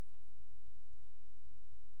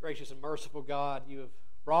Gracious and merciful God, you have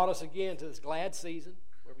brought us again to this glad season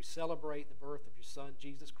where we celebrate the birth of your Son,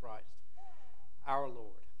 Jesus Christ, our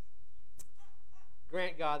Lord.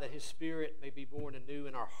 Grant, God, that his Spirit may be born anew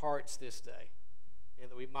in our hearts this day, and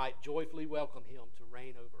that we might joyfully welcome him to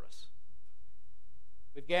reign over us.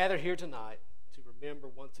 We've gathered here tonight to remember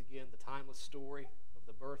once again the timeless story of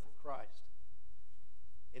the birth of Christ.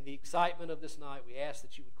 In the excitement of this night, we ask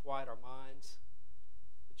that you would quiet our minds,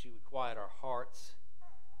 that you would quiet our hearts,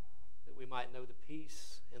 that we might know the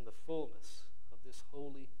peace and the fullness of this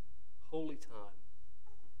holy, holy time.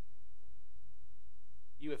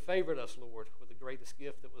 You have favored us, Lord, with the greatest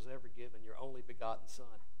gift that was ever given, your only begotten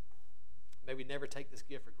Son. May we never take this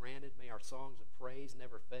gift for granted. May our songs of praise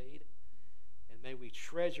never fade. And may we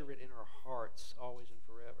treasure it in our hearts always and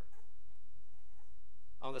forever.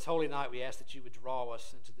 On this holy night, we ask that you would draw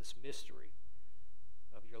us into this mystery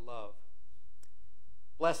of your love.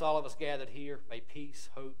 Bless all of us gathered here. May peace,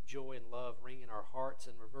 hope, joy, and love ring in our hearts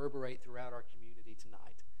and reverberate throughout our community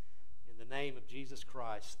tonight. In the name of Jesus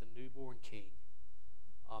Christ, the newborn King.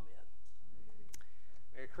 Amen.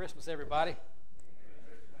 Merry Christmas, everybody.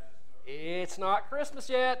 It's not Christmas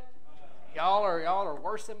yet. Y'all are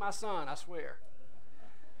worse than my son, I swear.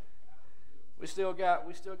 We still got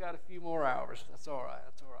a few more hours. That's all right.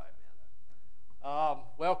 That's all right, man.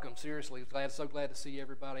 Welcome. Seriously, so glad to see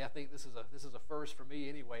everybody. I think this is a first for me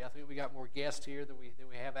anyway. I think we got more guests here than we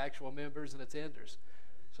have actual members and attenders.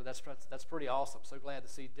 So that's pretty awesome. So glad to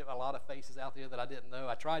see a lot of faces out there that I didn't know.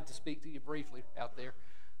 I tried to speak to you briefly out there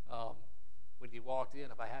when you walked in.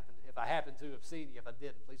 If I happen to have seen you, if I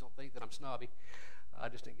didn't, please don't think that I'm snobby. I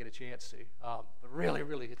just didn't get a chance to. But really,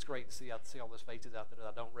 really, it's great to see all those faces out there that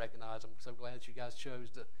I don't recognize. I'm so glad that you guys chose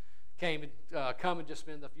to come and just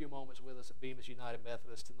spend a few moments with us at Bemis United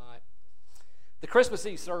Methodist tonight. The Christmas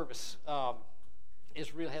Eve service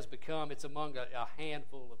has become, it's among a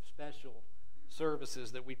handful of special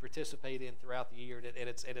services that we participate in throughout the year, and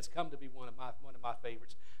it's come to be one of my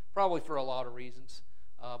favorites, probably for a lot of reasons.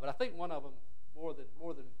 But I think one of them,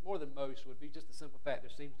 more than most, would be just the simple fact there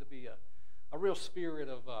seems to be a real spirit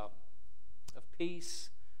of peace,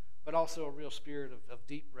 but also a real spirit of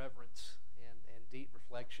deep reverence and deep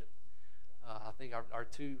reflection. I think our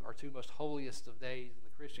two most holiest of days in the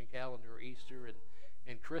Christian calendar are Easter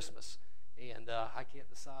and Christmas, and I can't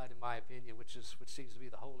decide, in my opinion, which seems to be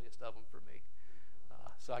the holiest of them for me.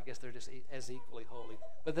 So I guess they're just as equally holy.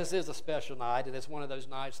 But this is a special night, and it's one of those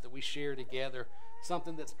nights that we share together,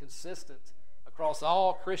 something that's consistent across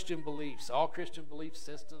all Christian beliefs, all Christian belief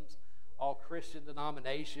systems, all Christian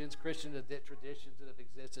denominations, Christian traditions that have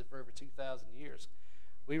existed for over 2,000 years.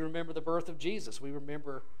 We remember the birth of Jesus. We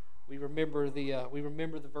remember the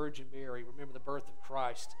Virgin Mary. We remember the birth of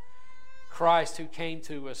Christ. Christ who came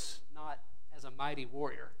to us not as a mighty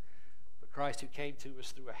warrior, but Christ who came to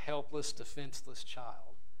us through a helpless, defenseless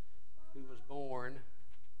child who was born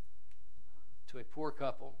to a poor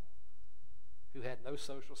couple who had no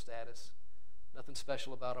social status, nothing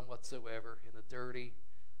special about them whatsoever, in a dirty,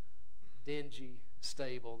 dingy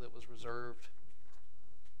stable that was reserved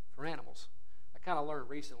for animals. I kind of learned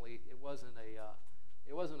recently it wasn't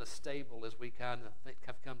a stable as we kind of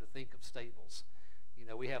have come to think of stables. You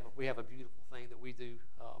know, we have a beautiful thing that we do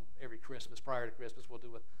every Christmas. Prior to Christmas, we'll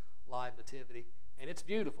do a live nativity, and it's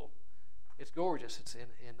beautiful. It's gorgeous.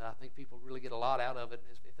 And I think people really get a lot out of it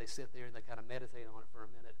if they sit there and they kind of meditate on it for a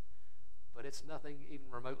minute. But it's nothing even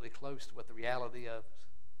remotely close to what the reality of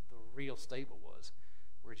the real stable was,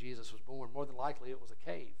 where Jesus was born. More than likely, it was a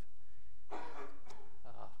cave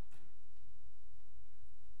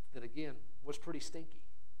that, again, was pretty stinky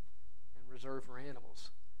and reserved for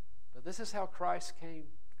animals. But this is how Christ came.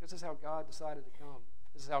 This is how God decided to come.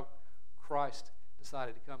 This is how Christ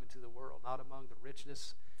decided to come into the world, not among the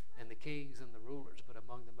richness and the kings and the rulers, but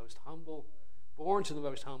among the most humble, born to the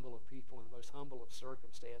most humble of people in the most humble of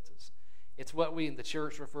circumstances. It's what we in the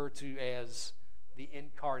church refer to as the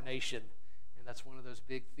incarnation. And that's one of those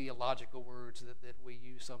big theological words that we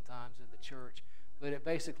use sometimes in the church. But it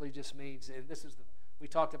basically just means, and we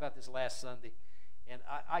talked about this last Sunday, and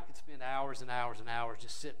I could spend hours and hours and hours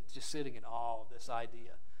just sitting in awe of this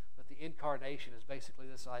idea. But the incarnation is basically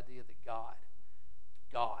this idea that God,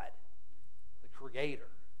 the creator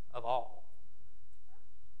of all,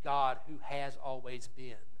 God who has always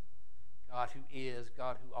been, God who is,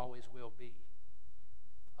 God who always will be,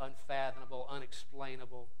 unfathomable,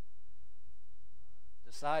 unexplainable,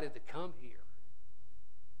 decided to come here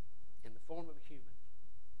in the form of a human.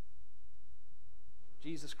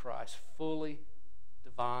 Jesus Christ, fully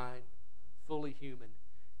divine, fully human,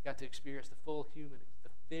 got to experience the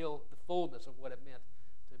fullness of what it meant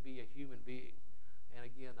to be a human being. And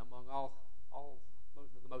again, among all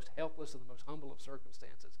the most helpless and the most humble of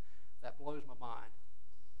circumstances. That blows my mind.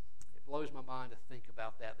 It blows my mind to think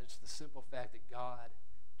about that. It's the simple fact that God,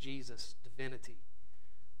 Jesus, divinity,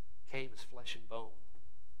 came as flesh and bone.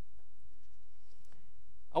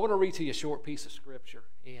 I want to read to you a short piece of Scripture,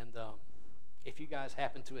 and if you guys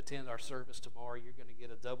happen to attend our service tomorrow, you're going to get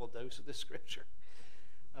a double dose of this Scripture.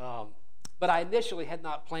 But I initially had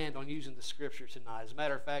not planned on using the Scripture tonight. As a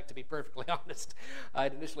matter of fact, to be perfectly honest, I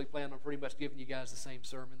had initially planned on pretty much giving you guys the same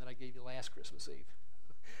sermon that I gave you last Christmas Eve.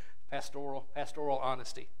 Pastoral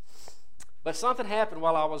honesty. But something happened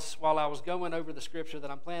while I was going over the Scripture that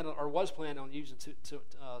was planning on using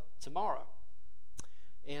tomorrow.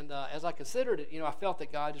 And as I considered it, I felt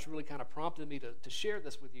that God just really kind of prompted me to share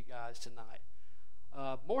this with you guys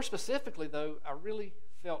tonight. More specifically, though, I really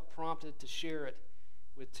felt prompted to share it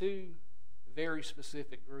with two very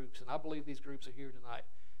specific groups, and I believe these groups are here tonight.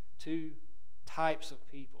 Two types of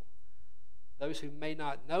people. Those who may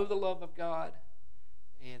not know the love of God,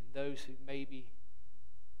 and those who maybe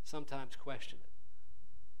sometimes question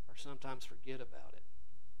it or sometimes forget about it.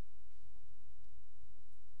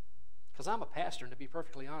 Because I'm a pastor, and to be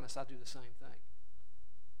perfectly honest, I do the same thing.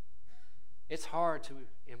 It's hard to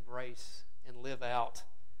embrace and live out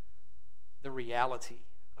the reality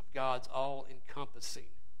of God's all-encompassing,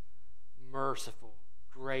 merciful,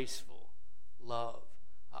 graceful love.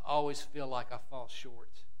 I always feel like I fall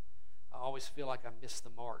short. I always feel like I miss the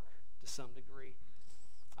mark to some degree.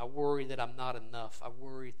 I worry that I'm not enough. I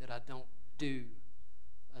worry that I don't do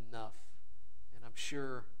enough. And I'm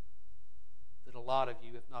sure that a lot of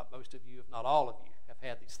you, if not most of you, if not all of you, have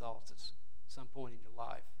had these thoughts at some point in your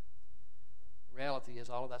life. The reality is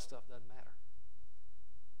all of that stuff doesn't matter.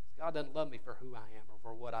 God doesn't love me for who I am or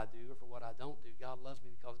for what I do or for what I don't do. God loves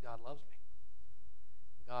me because God loves me.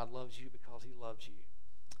 God loves you because He loves you.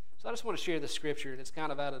 So I just want to share this scripture, and it's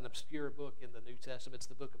kind of out of an obscure book in the New Testament. It's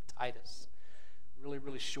the book of Titus. Really,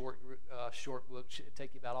 really short book. It should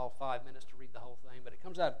take you about 5 minutes to read the whole thing, but it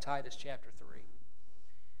comes out of Titus chapter 3.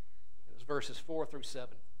 It was verses 4 through 7.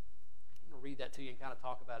 I'm going to read that to you and kind of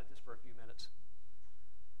talk about it just for a few minutes.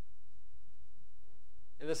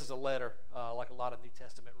 And this is a letter, like a lot of New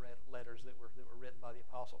Testament letters that were written by the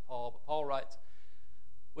Apostle Paul. But Paul writes,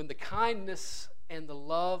 "When the kindness and the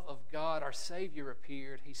love of God our Savior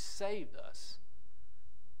appeared, He saved us,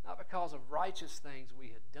 not because of righteous things we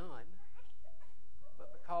had done,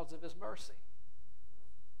 but because of His mercy."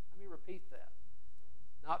 Let me repeat that.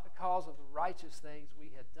 Not because of the righteous things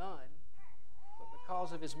we had done, but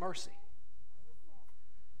because of His mercy.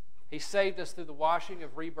 He saved us through the washing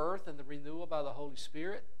of rebirth and the renewal by the Holy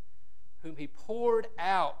Spirit, whom He poured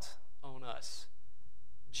out on us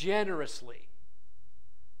generously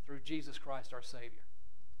through Jesus Christ our Savior,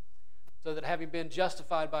 so that having been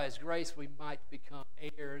justified by His grace, we might become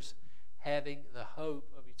heirs, having the hope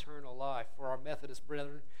of eternal life. For our Methodist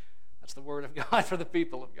brethren, that's the word of God for the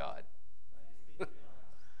people of God.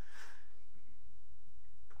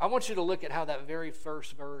 I want you to look at how that very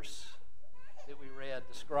first verse that we read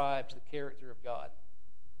describes the character of God.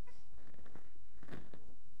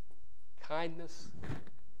 Kindness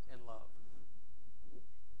and love.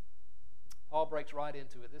 Paul breaks right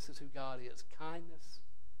into it. This is who God is. Kindness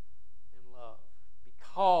and love.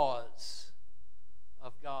 Because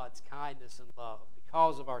of God's kindness and love.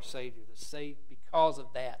 Because of our Savior. Because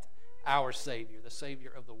of that, our Savior, the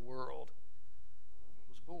Savior of the world,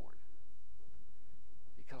 was born.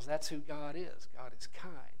 Because that's who God is. God is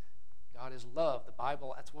kind. God is love. The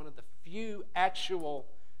Bible, that's one of the few actual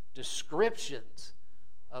descriptions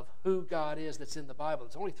of who God is that's in the Bible.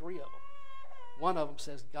 There's only 3 of them. One of them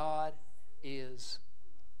says God is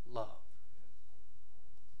love.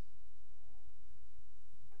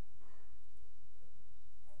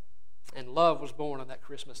 And love was born on that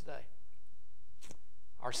Christmas day.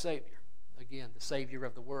 Our Savior. Again, the Savior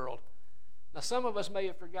of the world. Now, some of us may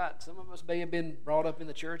have forgotten. Some of us may have been brought up in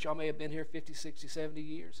the church. Y'all may have been here 50, 60, 70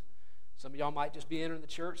 years. Some of y'all might just be entering the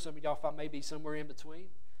church. Some of y'all may be somewhere in between.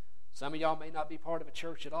 Some of y'all may not be part of a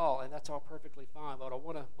church at all, and that's all perfectly fine. But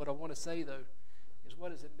what I want to say, though, is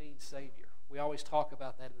what does it mean, Savior? We always talk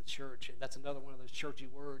about that in the church, and that's another one of those churchy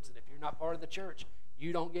words. And if you're not part of the church,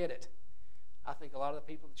 you don't get it. I think a lot of the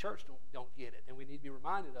people in the church don't get it, and we need to be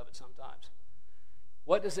reminded of it sometimes.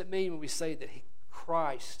 What does it mean when we say that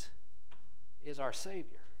Christ is our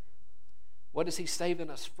Savior? What is He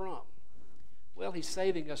saving us from? Well, He's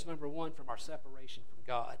saving us, number one, from our separation from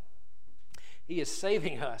God. He is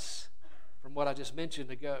saving us from what I just mentioned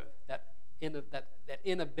ago, that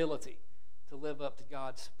inability to live up to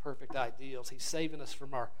God's perfect ideals. He's saving us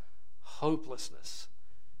from our hopelessness,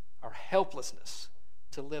 our helplessness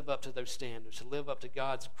to live up to those standards, to live up to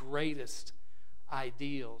God's greatest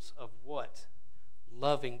ideals of what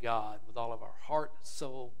loving God with all of our heart,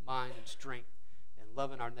 soul, mind, and strength, and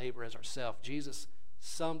loving our neighbor as ourselves. Jesus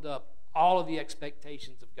summed up all of the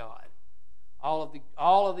expectations of God, all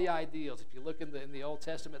of the ideals. If you look in the Old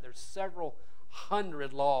Testament, there's several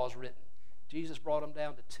hundred laws written. Jesus brought them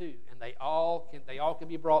down to two, and they all can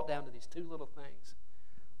be brought down to these two little things: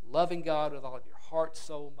 loving God with all of your heart,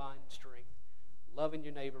 soul, mind, and strength, loving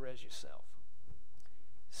your neighbor as yourself.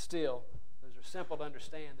 Still, those are simple to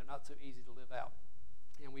understand. They're not so easy to live out,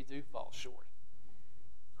 and we do fall short.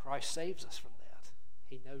 Christ saves us from that.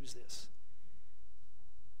 He knows this.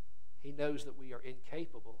 He knows that we are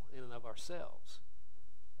incapable in and of ourselves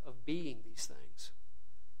of being these things.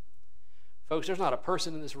 Folks, there's not a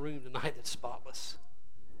person in this room tonight that's spotless,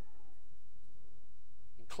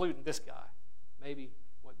 including this guy. Maybe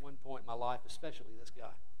at one point in my life, especially this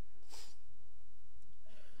guy.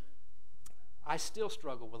 I still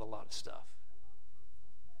struggle with a lot of stuff.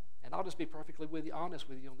 And I'll just be perfectly honest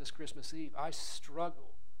with you on this Christmas Eve. I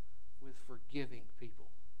struggle with forgiving people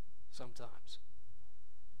sometimes.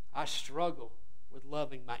 I struggle with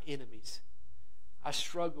loving my enemies. I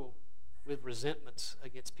struggle with resentments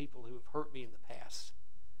against people who have hurt me in the past,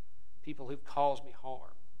 people who've caused me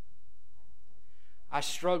harm. I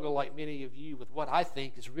struggle, like many of you, with what I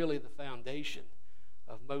think is really the foundation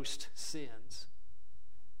of most sins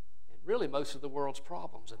and really most of the world's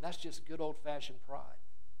problems, and that's just good old-fashioned pride.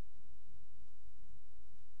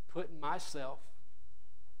 Putting myself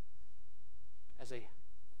as a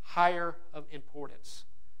higher of importance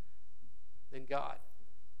than God,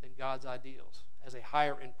 than God's ideals, as a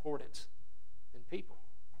higher importance than people.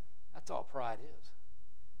 That's all pride is.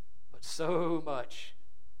 But so much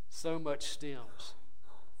stems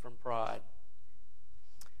from pride.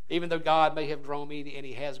 Even though God may have grown me, and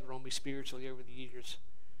He has grown me spiritually over the years,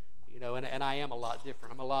 and I am a lot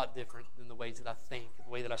different. I'm a lot different in the ways that I think,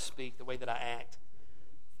 the way that I speak, the way that I act.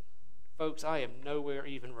 Folks, I am nowhere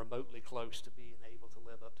even remotely close to being able to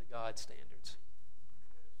live up to God's standards.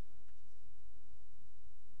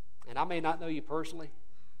 And I may not know you personally.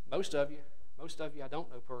 Most of you I don't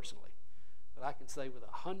know personally. But I can say with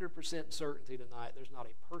 100% certainty tonight, there's not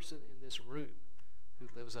a person in this room who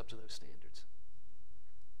lives up to those standards.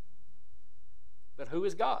 But who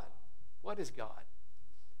is God? What is God?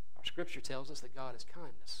 Our scripture tells us that God is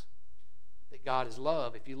kindness, that God is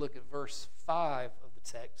love. If you look at verse 5 of the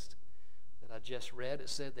text that I just read, it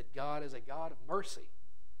said that God is a God of mercy.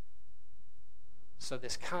 So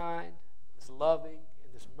this kind, this loving,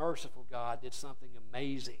 and this merciful God did something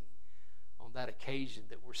amazing on that occasion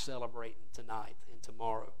that we're celebrating tonight and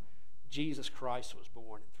tomorrow. Jesus Christ was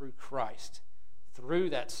born, and through Christ,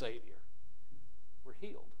 through that Savior, we're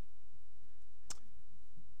healed.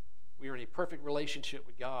 We are in a perfect relationship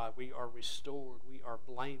with God. We are restored. We are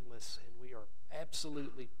blameless, and we are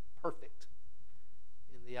absolutely perfect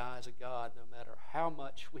in the eyes of God, no matter how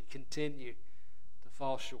much we continue to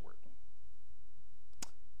fall short.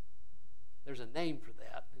 There's a name for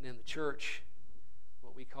that, and in the church,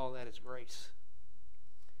 what we call that is grace.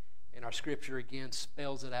 And our scripture again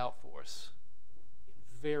spells it out for us in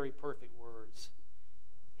very perfect words.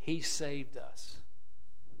 He saved us,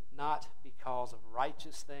 not because of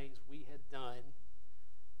righteous things we had done,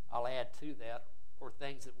 I'll add to that, or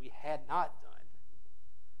things that we had not done,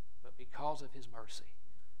 but because of His mercy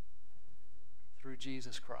through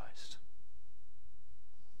Jesus Christ.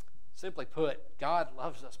 Simply put, God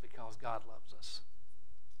loves us because God loves us.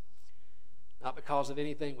 Not because of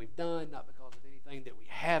anything we've done, not because of anything that we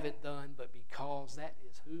haven't done, but because that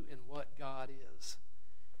is who and what God is.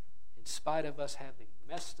 In spite of us having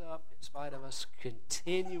messed up, in spite of us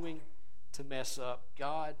continuing to mess up,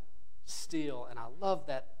 God still, and I love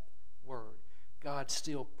that word, God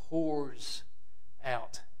still pours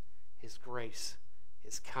out His grace,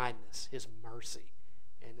 His kindness, His mercy,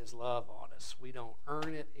 and His love on us. We don't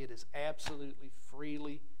earn it. It is absolutely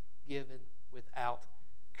freely given without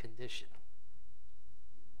condition.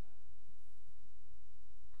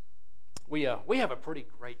 We have a pretty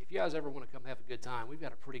great, if you guys ever want to come have a good time, we've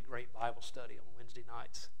got a pretty great Bible study on Wednesday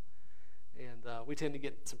nights. And we tend to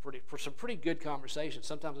get some pretty good conversations.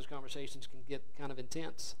 Sometimes those conversations can get kind of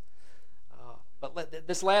intense. But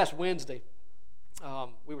this last Wednesday,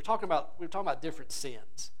 we were talking about different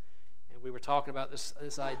sins. And we were talking about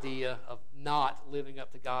this idea of not living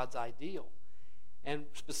up to God's ideal. And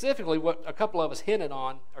specifically what a couple of us hinted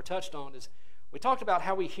on or touched on is we talked about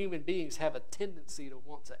how we human beings have a tendency to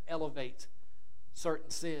want to elevate certain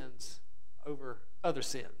sins over other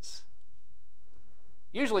sins.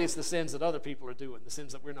 Usually it's the sins that other people are doing, the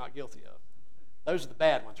sins that we're not guilty of. Those are the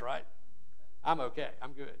bad ones, right? I'm okay.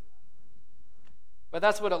 I'm good. But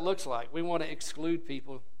that's what it looks like. We want to exclude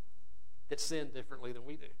people that sin differently than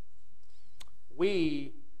we do.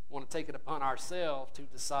 We want to take it upon ourselves to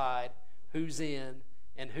decide who's in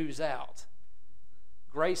and who's out.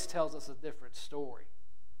 Grace tells us a different story,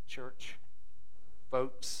 church,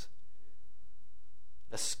 folks.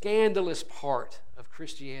 The scandalous part of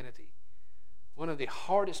Christianity, one of the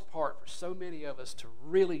hardest part for so many of us to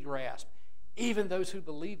really grasp, even those who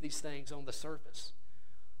believe these things on the surface,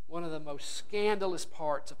 one of the most scandalous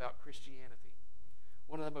parts about Christianity,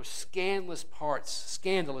 one of the most scandalous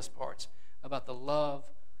parts about the love,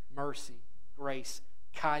 mercy, grace,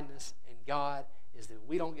 kindness, and God is that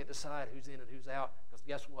we don't get to decide who's in and who's out, because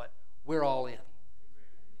guess what? We're all in.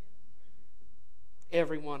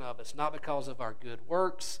 Every one of us, not because of our good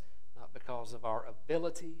works, not because of our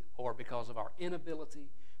ability or because of our inability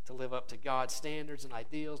to live up to God's standards and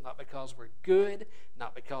ideals, not because we're good,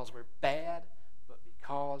 not because we're bad, but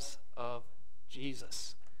because of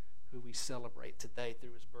Jesus, who we celebrate today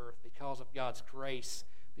through his birth, because of God's grace,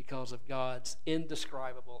 because of God's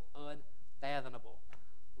indescribable, unfathomable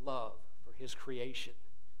love for his creation.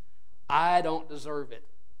 I don't deserve it,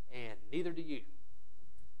 and neither do you.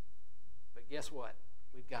 But guess what?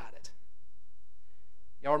 We've got it.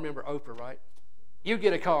 Y'all remember Oprah, right? You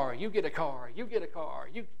get a car, you get a car, you get a car.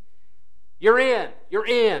 You're in, you're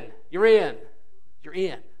in, you're in, you're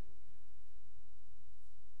in.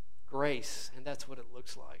 Grace, and that's what it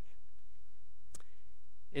looks like.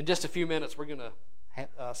 In just a few minutes, we're going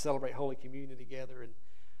to celebrate Holy Communion together.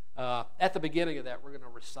 And at the beginning of that, we're going to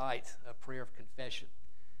recite a prayer of confession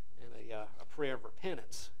and a prayer of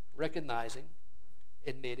repentance, recognizing,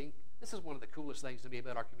 admitting. This is one of the coolest things to me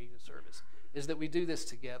about our communion service, is that we do this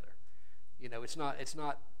together. You know, it's not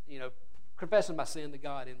confessing my sin to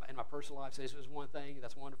God in my personal life is one thing.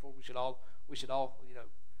 That's wonderful. We should all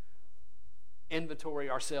inventory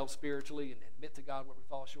ourselves spiritually and admit to God where we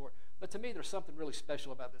fall short. But to me, there's something really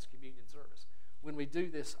special about this communion service. When we do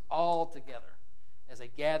this all together as a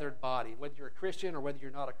gathered body, whether you're a Christian or whether you're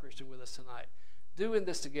not a Christian with us tonight, doing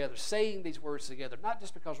this together, saying these words together, not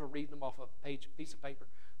just because we're reading them off a piece of paper,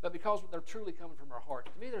 but because they're truly coming from our heart.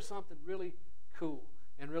 To me, there's something really cool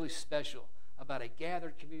and really special about a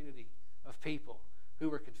gathered community of people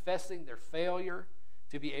who are confessing their failure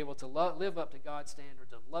to be able to live up to God's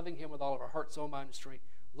standards of loving him with all of our heart, soul, mind, and strength,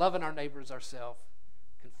 loving our neighbor as ourselves,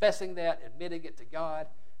 confessing that, admitting it to God,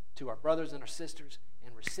 to our brothers and our sisters,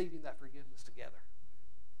 and receiving that forgiveness together.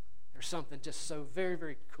 There's something just so very,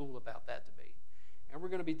 very cool about that to me. And we're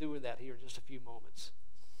going to be doing that here in just a few moments.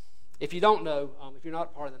 If you don't know, if you're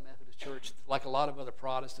not part of the Methodist Church, like a lot of other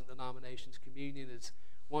Protestant denominations, communion is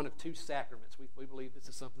one of two sacraments. We believe this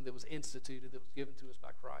is something that was instituted, that was given to us by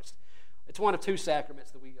Christ. It's one of two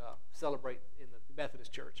sacraments that we celebrate in the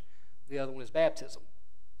Methodist Church. The other one is baptism.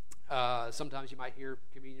 Sometimes you might hear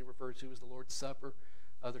communion referred to as the Lord's Supper.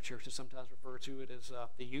 Other churches sometimes refer to it as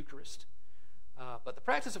the Eucharist. But the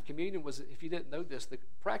practice of communion was, if you didn't know this, the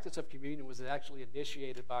practice of communion was actually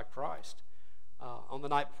initiated by Christ on the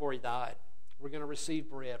night before he died. We're going to receive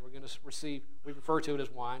bread. We're going to receive, we refer to it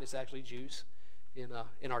as wine. It's actually juice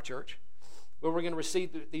in our church. But we're going to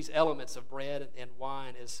receive these elements of bread and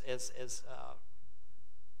wine as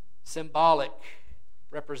symbolic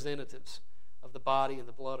representatives of the body and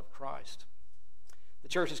the blood of Christ. The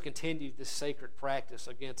church has continued this sacred practice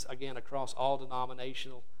again across all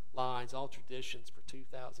denominational lines, all traditions for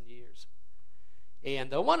 2,000 years.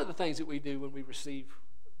 And one of the things that we do when we receive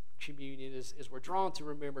communion is we're drawn to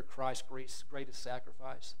remember Christ's greatest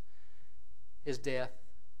sacrifice, his death,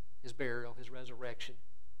 his burial, his resurrection.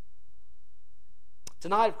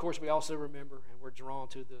 Tonight, of course, we also remember and we're drawn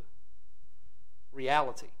to the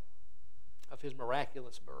reality of his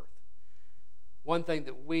miraculous birth. One thing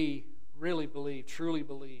that we really believe, truly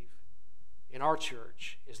believe in our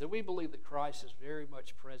church is that we believe that Christ is very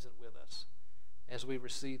much present with us as we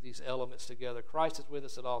receive these elements together. Christ is with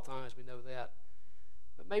us at all times, we know that.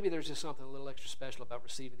 But maybe there's just something a little extra special about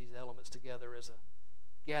receiving these elements together as a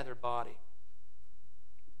gathered body.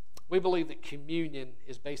 We believe that communion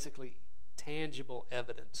is basically tangible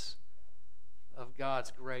evidence of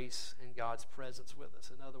God's grace and God's presence with us.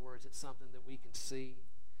 In other words, it's something that we can see.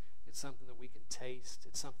 It's something that we can taste.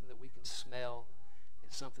 It's something that we can smell.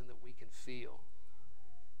 It's something that we can feel.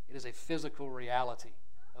 It is a physical reality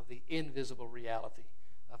of the invisible reality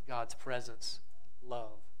of God's presence,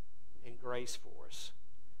 love, and grace for us.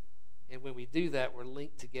 And when we do that, we're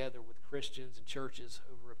linked together with Christians and churches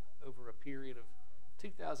over a period of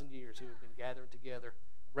 2,000 years who have been gathering together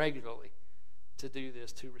regularly to do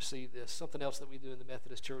this, to receive this. Something else that we do in the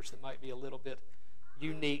Methodist Church that might be a little bit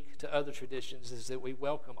unique to other traditions is that we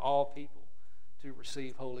welcome all people to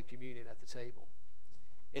receive Holy Communion at the table.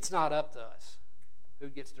 It's not up to us who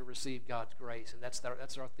gets to receive God's grace, and that's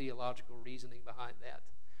our theological reasoning behind that.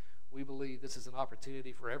 We believe this is an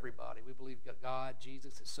opportunity for everybody. We believe that God,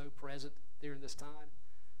 Jesus, is so present during this time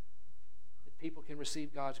that people can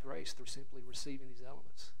receive God's grace through simply receiving these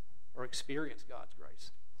elements or experience God's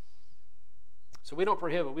grace. So we don't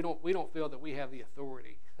prohibit. We don't feel that we have the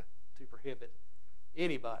authority to prohibit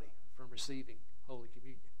anybody from receiving Holy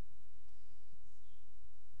Communion.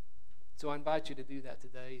 So I invite you to do that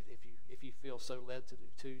today if you feel so led to do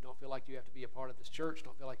too. Don't feel like you have to be a part of this church.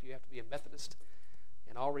 Don't feel like you have to be a Methodist.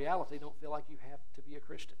 In all reality, don't feel like you have to be a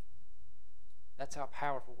Christian. That's how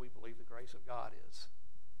powerful we believe the grace of God is,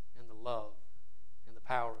 and the love and the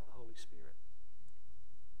power of the Holy Spirit.